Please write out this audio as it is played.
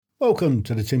Welcome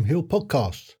to the Tim Hill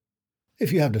Podcast.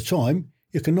 If you have the time,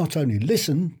 you can not only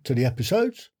listen to the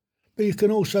episodes, but you can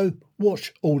also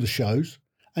watch all the shows,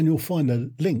 and you'll find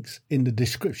the links in the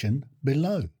description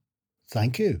below.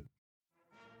 Thank you.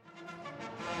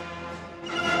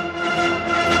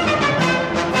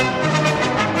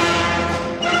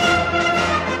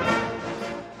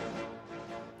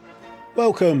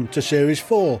 Welcome to Series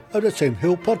 4 of the Tim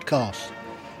Hill Podcast.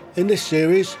 In this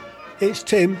series, it's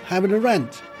Tim having a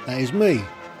rant. That is me.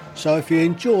 So if you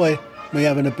enjoy me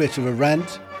having a bit of a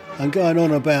rant and going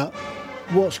on about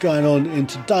what's going on in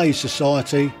today's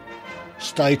society,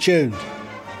 stay tuned.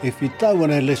 If you don't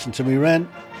want to listen to me rant,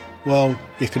 well,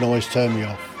 you can always turn me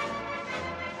off.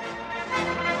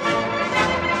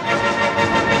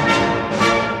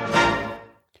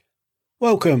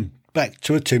 Welcome back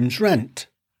to a Tim's rant.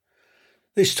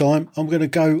 This time I'm going to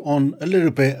go on a little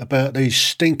bit about the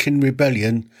stinking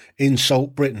rebellion in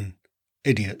Salt Britain.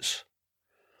 Idiots.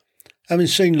 Having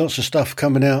seen lots of stuff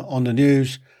coming out on the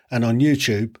news and on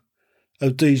YouTube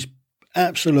of these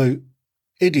absolute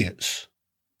idiots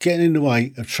getting in the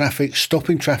way of traffic,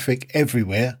 stopping traffic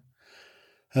everywhere.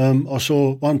 I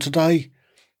saw one today.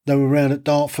 They were around at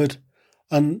Dartford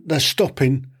and they're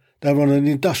stopping. They were on an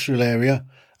industrial area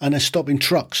and they're stopping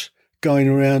trucks going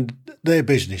around their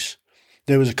business.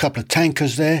 There was a couple of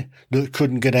tankers there that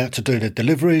couldn't get out to do their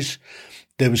deliveries.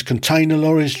 There was container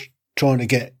lorries trying to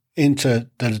get into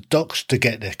the docks to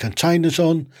get their containers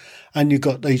on. And you've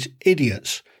got these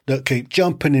idiots that keep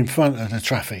jumping in front of the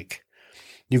traffic.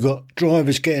 You've got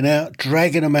drivers getting out,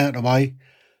 dragging them out of the way.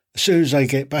 As soon as they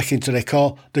get back into their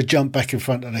car, they jump back in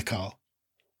front of their car.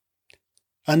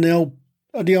 And the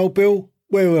old bill,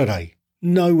 where were they?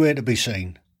 Nowhere to be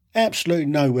seen. Absolutely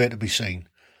nowhere to be seen.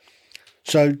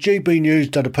 So GB News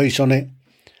did a piece on it.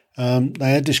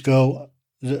 They had this girl,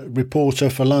 the reporter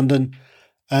for London,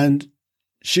 and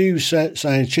she was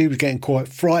saying she was getting quite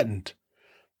frightened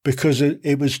because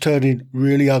it was turning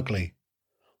really ugly.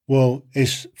 Well,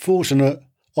 it's fortunate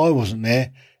I wasn't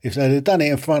there. If they'd have done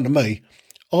it in front of me,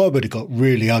 I would have got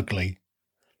really ugly.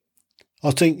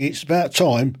 I think it's about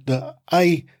time that,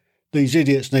 these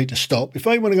idiots need to stop. If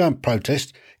they want to go and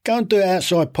protest, go and do it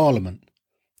outside Parliament.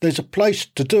 There's a place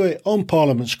to do it on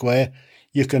Parliament Square.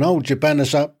 You can hold your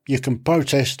banners up, you can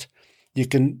protest, you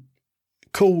can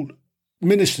call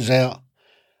ministers out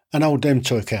and hold them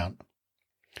to account.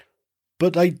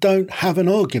 But they don't have an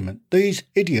argument. These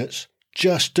idiots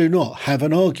just do not have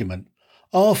an argument.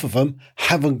 Half of them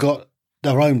haven't got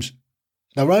their own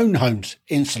homes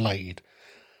insulated.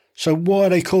 So why are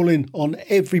they calling on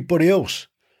everybody else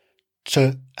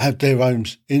to have their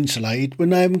homes insulated when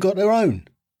they haven't got their own?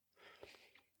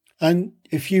 And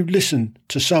if you listen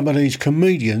to some of these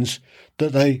comedians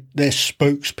that they're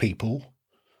spokespeople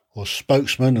or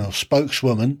spokesman or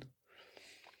spokeswoman,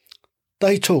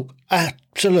 they talk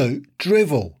absolute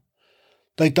drivel.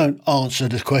 They don't answer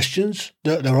the questions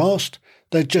that they're asked.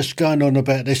 They're just going on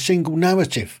about their single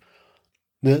narrative.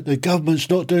 The government's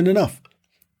not doing enough.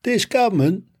 This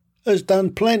government has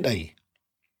done plenty.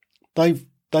 They've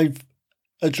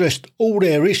addressed all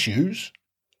their issues.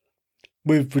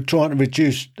 We're trying to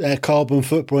reduce our carbon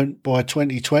footprint by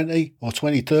 2020 or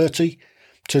 2030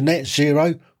 to net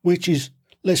zero, which is,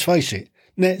 let's face it,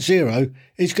 net zero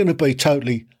is going to be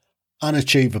totally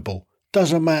unachievable.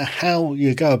 Doesn't matter how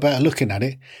you go about looking at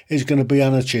it, it's going to be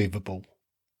unachievable.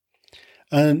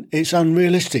 And it's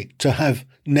unrealistic to have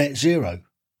net zero.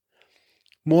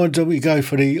 Why don't we go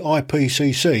for the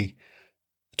IPCC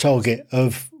target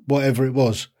of whatever it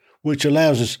was, which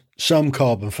allows us some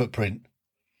carbon footprint?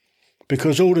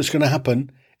 Because all that's going to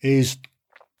happen is,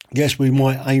 yes, we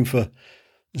might aim for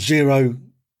zero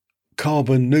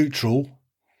carbon neutral,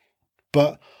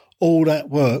 but all that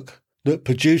work that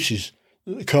produces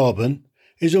the carbon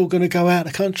is all going to go out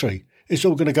of the country. It's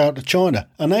all going to go out to China,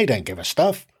 and they don't give a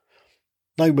stuff.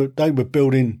 They were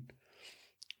building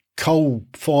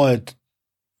coal-fired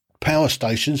power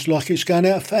stations like it's going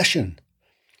out of fashion.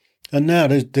 And now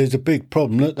there's a big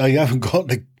problem that they haven't got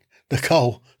the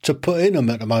coal to put in them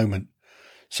at the moment.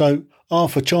 So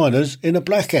half of China's in a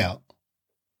blackout.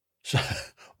 So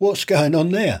what's going on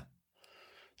there?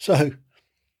 So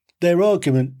their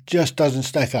argument just doesn't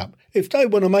stack up. If they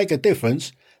want to make a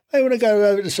difference, they want to go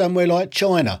over to somewhere like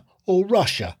China or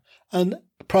Russia and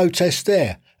protest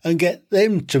there and get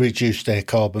them to reduce their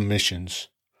carbon emissions.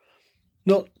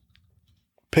 Not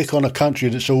pick on a country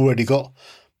that's already got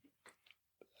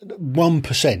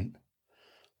 1%.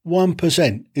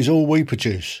 1% is all we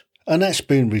produce, and that's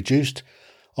been reduced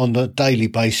on a daily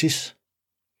basis.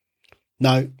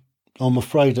 No, I'm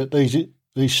afraid that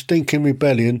these stinking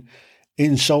rebellion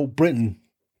in Salt Britain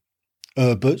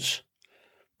Herberts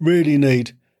really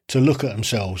need to look at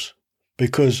themselves,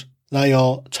 because they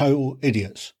are total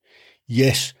idiots.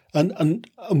 Yes, and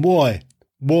why?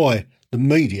 Why the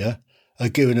media are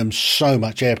giving them so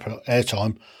much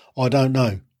airtime, I don't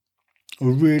know. I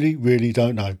really, really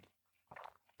don't know.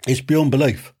 It's beyond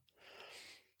belief.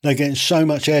 They're getting so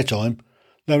much airtime,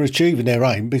 they're achieving their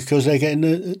aim because they're getting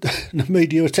the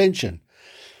media attention.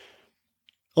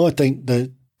 I think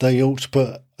that they ought to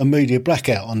put a media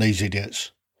blackout on these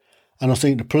idiots. And I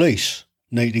think the police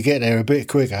need to get there a bit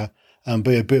quicker and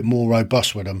be a bit more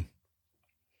robust with them.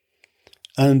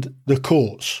 And the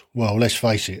courts, well, let's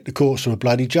face it, the courts are a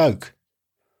bloody joke.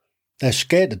 They're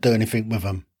scared to do anything with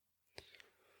them.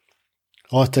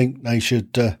 I think they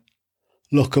should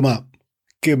lock them up,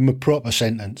 give them a proper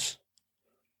sentence.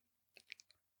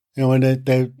 You know, and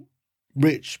they're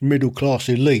rich, middle-class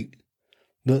elite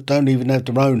that don't even have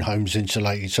their own homes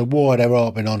insulated. So why they're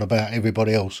harping on about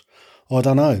everybody else, I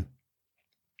don't know.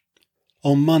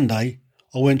 On Monday,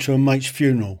 I went to a mate's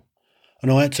funeral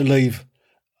and I had to leave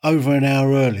over an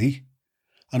hour early,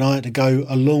 and I had to go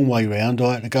a long way round.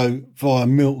 I had to go via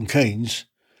Milton Keynes.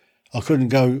 I couldn't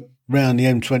go round the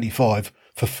M25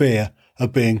 for fear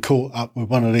of being caught up with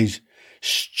one of these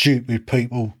stupid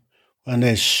people and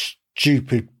their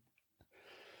stupid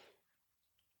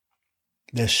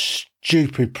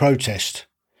protest.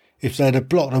 If they'd have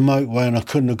blocked the motorway and I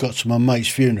couldn't have got to my mate's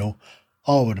funeral,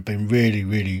 I would have been really,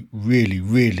 really, really,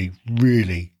 really,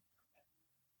 really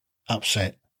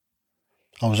upset.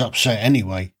 I was upset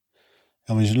anyway.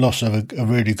 I was loss of a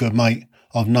really good mate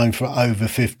I've known for over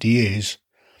 50 years.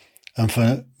 And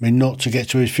for me not to get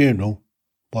to his funeral,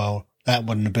 well, that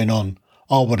wouldn't have been on.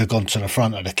 I would have gone to the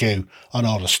front of the queue and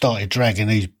I'd have started dragging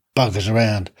these buggers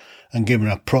around and giving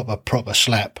a proper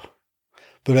slap.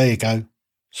 But there you go.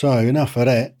 So enough of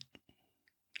that.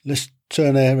 Let's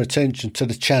turn our attention to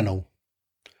the Channel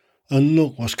and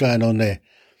look what's going on there.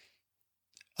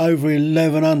 Over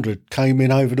 1,100 came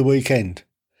in over the weekend.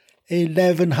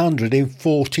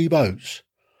 1,140 boats.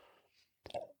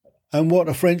 And what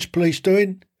are French police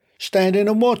doing? Standing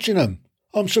and watching them.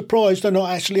 I'm surprised they're not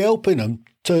actually helping them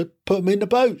to put them in the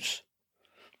boats.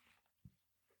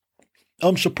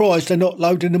 I'm surprised they're not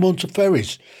loading them onto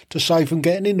ferries to save them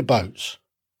getting in the boats.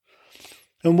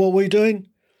 And what are we doing?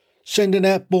 Sending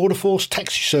out Border Force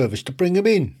taxi service to bring them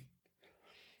in.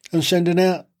 And sending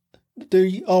out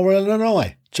the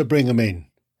RLNI to bring them in.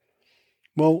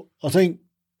 Well, I think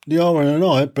the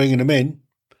RLNI bringing them in,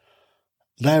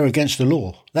 they're against the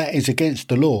law. That is against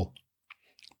the law.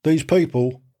 These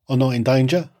people are not in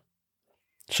danger.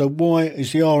 So why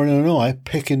is the RLNI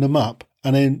picking them up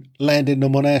and then landing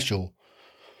them on our shore?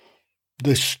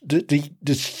 The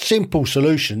simple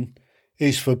solution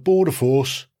is for Border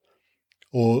Force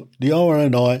or the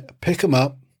RLNI pick them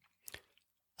up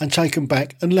and take them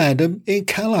back and land them in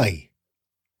Calais.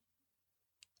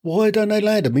 Why don't they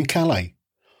land them in Calais?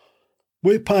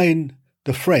 We're paying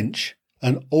the French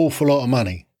an awful lot of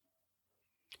money.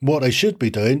 What they should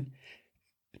be doing,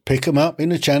 pick them up in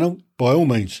the Channel, by all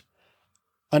means,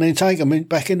 and then take them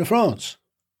back into France.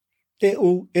 It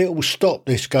will stop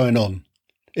this going on.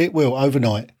 It will,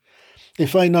 overnight.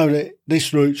 If they know that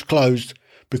this route's closed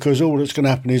because all that's going to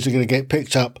happen is they're going to get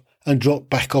picked up and dropped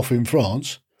back off in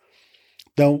France,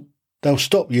 they'll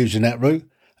stop using that route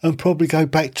and probably go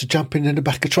back to jumping in the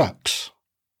back of trucks.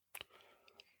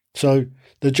 So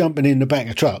the jumping in the back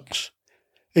of trucks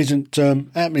isn't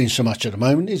happening so much at the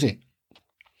moment, is it?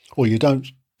 Or you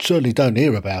certainly don't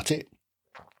hear about it.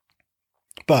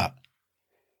 But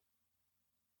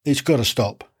it's got to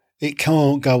stop. It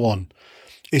can't go on.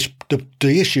 It's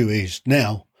the issue is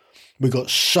now we've got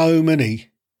so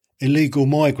many illegal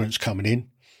migrants coming in.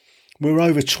 We're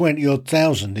over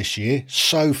 20,000 this year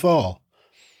so far.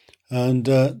 And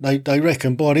they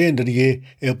reckon by the end of the year,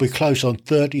 it'll be close on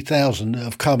 30,000 that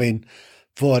have come in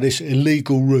via this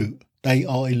illegal route. They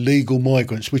are illegal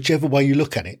migrants. Whichever way you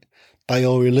look at it, they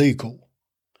are illegal.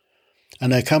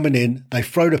 And they're coming in, they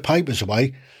throw the papers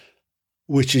away,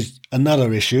 which is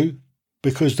another issue,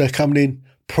 because they're coming in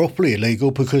properly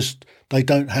illegal because they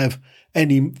don't have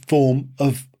any form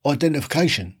of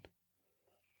identification.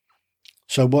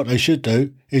 So what they should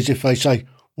do is if they say,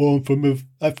 well, I'm from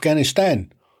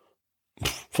Afghanistan,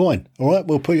 fine, all right,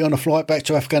 we'll put you on a flight back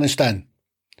to Afghanistan.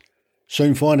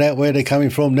 Soon find out where they're coming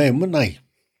from then, wouldn't they?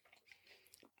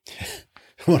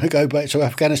 Want to go back to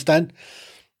Afghanistan?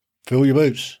 Fill your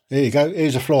boots. Here you go,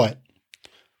 here's a flight.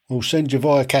 We'll send you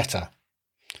via Qatar.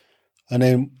 And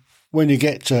then when you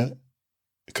get to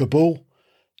Kabul,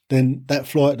 then that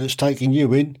flight that's taking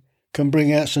you in can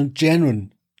bring out some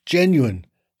genuine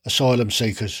asylum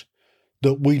seekers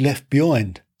that we left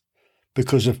behind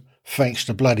because of, thanks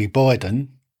to bloody Biden,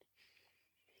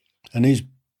 and his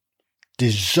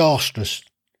disastrous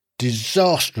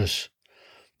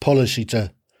policy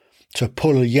to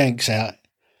pull the Yanks out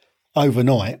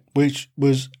overnight, which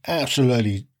was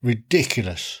absolutely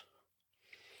ridiculous.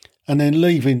 And then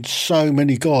leaving so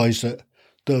many guys that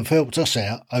have helped us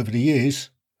out over the years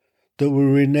that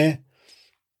were in there.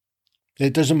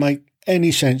 It doesn't make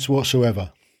any sense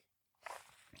whatsoever.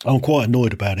 I'm quite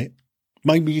annoyed about it.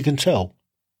 Maybe you can tell.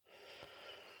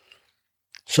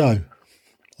 So,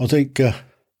 I think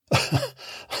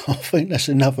that's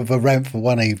enough of a rant for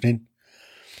one evening.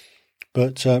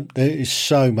 But there is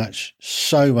so much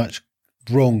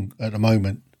wrong at the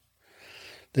moment.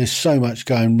 There's so much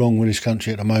going wrong with this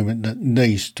country at the moment that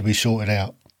needs to be sorted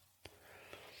out.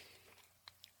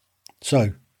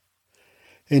 So,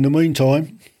 in the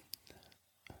meantime,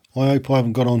 I hope I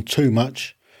haven't gone on too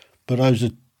much, but those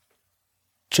are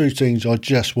two things I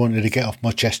just wanted to get off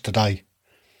my chest today.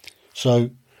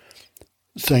 So,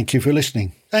 thank you for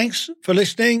listening. Thanks for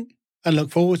listening, and look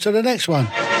forward to the next one.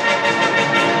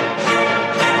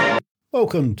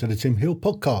 Welcome to the Tim Hill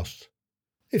Podcast.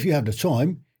 If you have the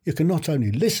time, you can not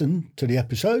only listen to the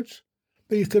episodes,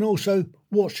 but you can also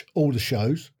watch all the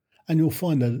shows, and you'll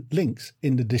find the links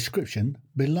in the description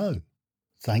below.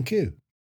 Thank you.